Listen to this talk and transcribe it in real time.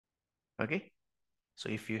Okay, so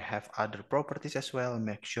if you have other properties as well,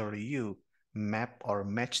 make sure you map or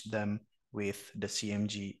match them with the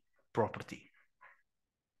CMG property.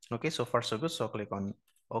 Okay, so far so good. So click on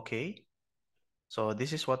OK. So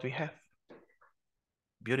this is what we have.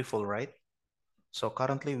 Beautiful, right? So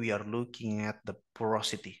currently we are looking at the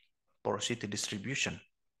porosity distribution.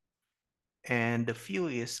 And the view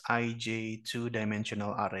is IJ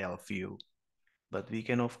two-dimensional areal view. But we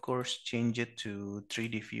can of course change it to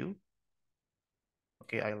 3D view.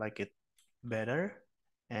 Okay, I like it better.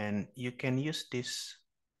 And you can use this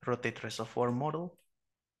rotate reservoir model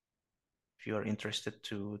if you are interested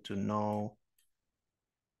to know,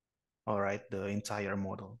 all right, the entire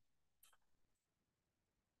model.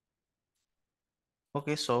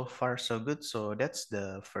 Okay, so far so good. So that's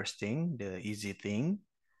the first thing, the easy thing,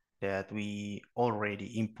 that we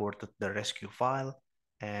already imported the rescue file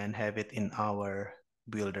and have it in our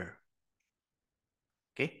builder.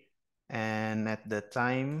 Okay, and at the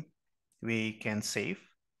time we can save.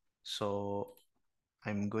 So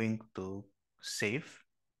I'm going to save.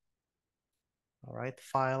 All right,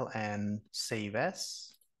 file and save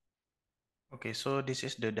as. Okay, so this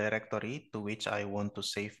is the directory to which I want to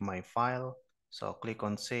save my file. So click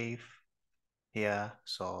on save here.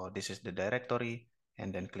 So this is the directory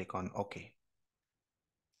and then click on OK.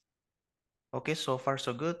 Okay, so far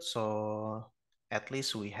so good. So at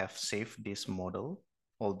least we have saved this model,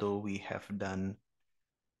 although we have done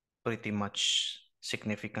pretty much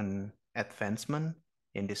significant advancement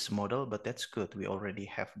in this model, but that's good. We already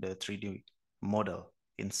have the 3D model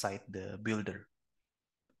inside the builder.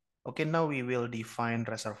 Okay, now we will define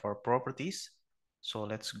reservoir properties. So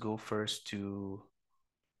let's go first to,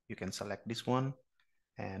 you can select this one,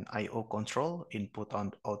 and IO control, input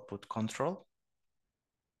and output control.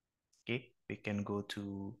 Okay, we can go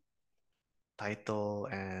to title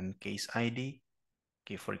and case ID.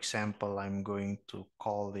 Okay, for example, I'm going to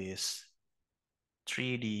call this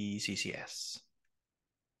 3D CCS.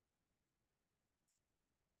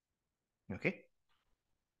 Okay.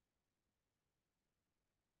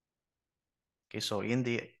 Okay, so in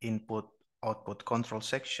the input output control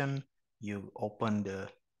section, you open the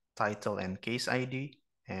title and case ID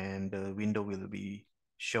and the window will be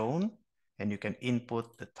shown and you can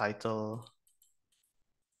input the title.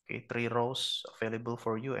 Okay, 3 rows available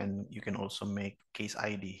for you and you can also make case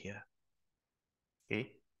ID here.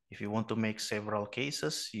 Okay, if you want to make several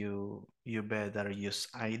cases, you better use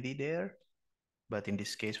ID there, but in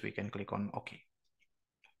this case we can click on OK.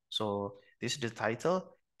 So this is the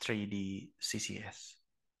title, 3D CCS.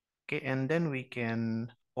 Okay, and then we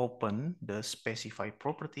can open the specify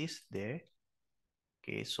properties there.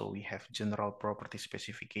 Okay, so we have general property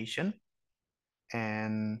specification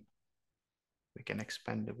and we can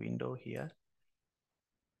expand the window here.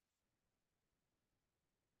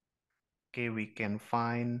 Okay, we can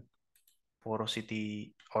find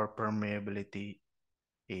porosity or permeability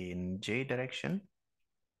in J direction.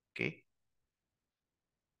 Okay,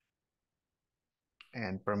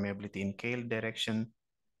 and permeability in K direction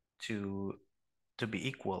to be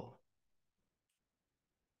equal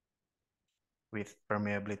with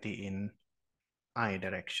permeability in I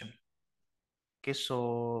direction. Okay,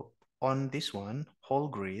 so on this one, whole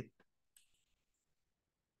grid,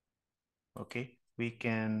 okay, we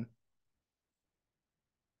can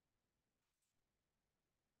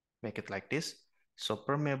make it like this. So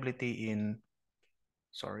permeability in,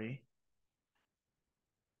 sorry.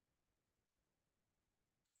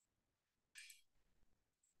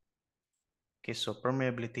 Okay, so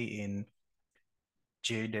permeability in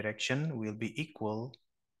J direction will be equal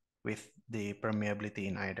with the permeability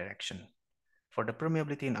in I direction. For the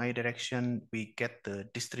permeability in I direction, we get the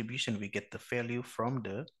distribution, we get the value from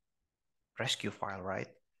the rescue file, right?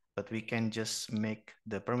 But we can just make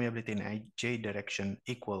the permeability in J direction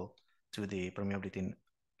equal to the permeability in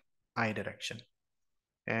I direction.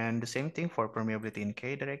 And the same thing for permeability in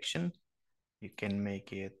K direction. You can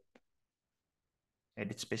make it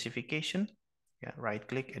edit specification. Yeah, right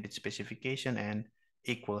click, edit specification and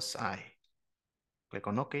equals I. Click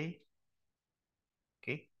on OK.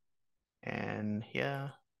 Okay. And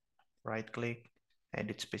here, right click,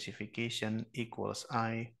 edit specification equals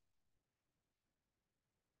I.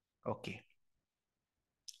 Okay.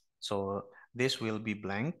 So this will be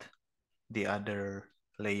blanked, the other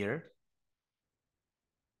layer.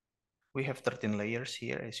 We have 13 layers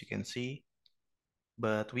here, as you can see,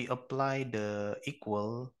 but we apply the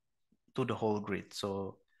equal to the whole grid.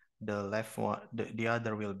 So the left one, the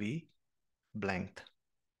other will be blanked.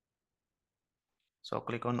 So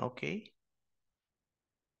click on OK.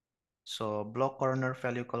 So block corner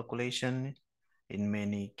value calculation, in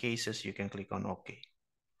many cases, you can click on OK.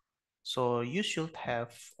 So you should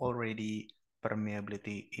have already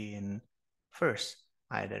permeability in first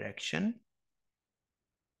I direction,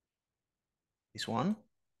 this one.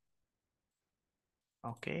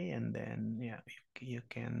 Okay, and then yeah, you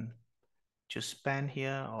can choose span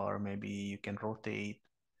here, or maybe you can rotate.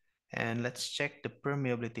 And let's check the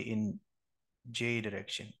permeability in J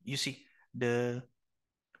direction. You see, the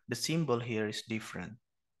symbol here is different.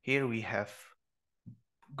 Here we have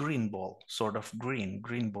green ball, sort of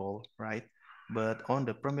green ball, right? But on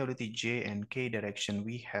the permeability J and K direction,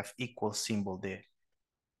 we have equal symbol there.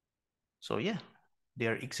 So yeah, they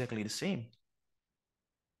are exactly the same.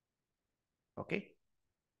 Okay.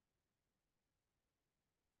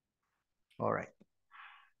 All right.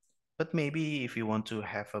 But maybe if you want to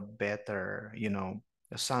have a better,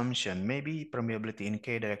 assumption, maybe permeability in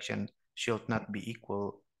K direction should not be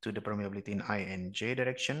equal to the permeability in I and J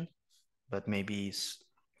direction, but maybe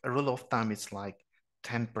a rule of thumb is like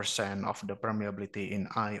 10% of the permeability in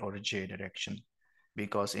I or J direction.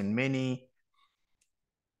 Because in many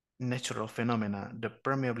natural phenomena, the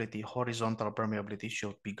permeability, horizontal permeability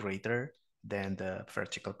should be greater than the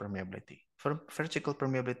vertical permeability. Vertical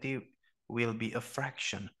permeability will be a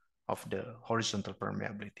fraction of the horizontal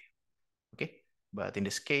permeability. Okay, but in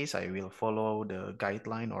this case, I will follow the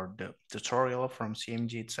guideline or the tutorial from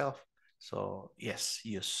CMG itself. So yes,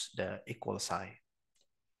 use the equal sign.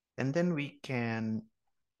 And then we can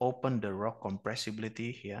open the rock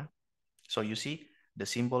compressibility here. So you see the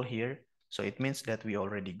symbol here. So it means that we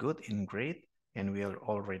already good in grade and we are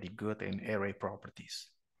already good in array properties.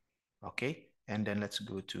 Okay, and then let's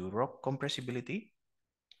go to rock compressibility.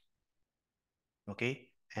 Okay,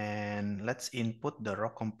 and let's input the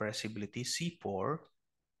rock compressibility C4,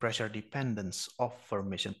 pressure dependence of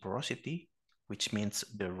formation porosity, which means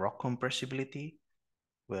the rock compressibility,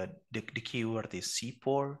 where the keyword is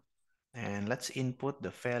C4, and let's input the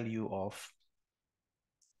value of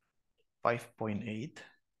 5.8,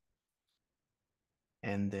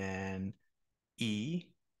 and then E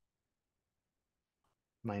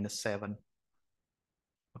 -7.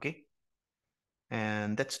 Okay,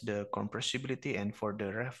 and that's the compressibility. And for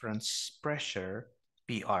the reference pressure,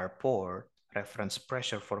 PR4, reference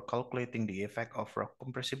pressure for calculating the effect of rock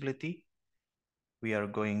compressibility, we are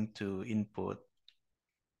going to input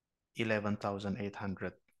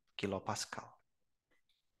 11,800 kilopascal.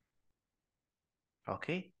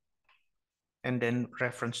 Okay, and then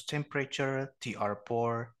reference temperature,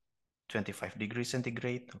 TR4, 25 degrees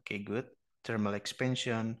centigrade. Okay, good. Thermal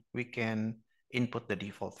expansion, we can input the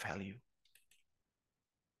default value.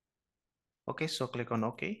 Okay, so click on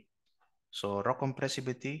OK. So rock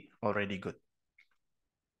compressibility already good.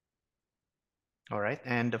 All right,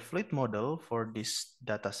 and the fluid model for this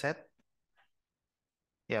data set,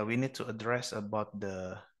 yeah, we need to address about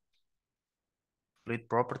the fluid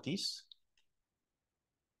properties.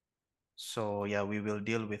 So yeah, we will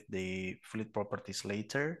deal with the fluid properties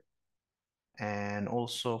later. And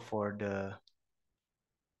also for the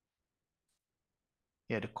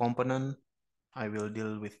component, I will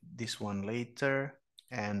deal with this one later.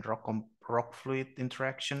 And rock fluid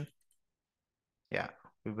interaction, yeah,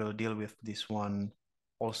 we will deal with this one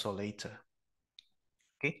also later.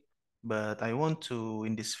 Okay, but I want to,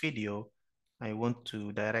 in this video, I want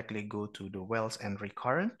to directly go to the wells and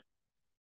recurrent.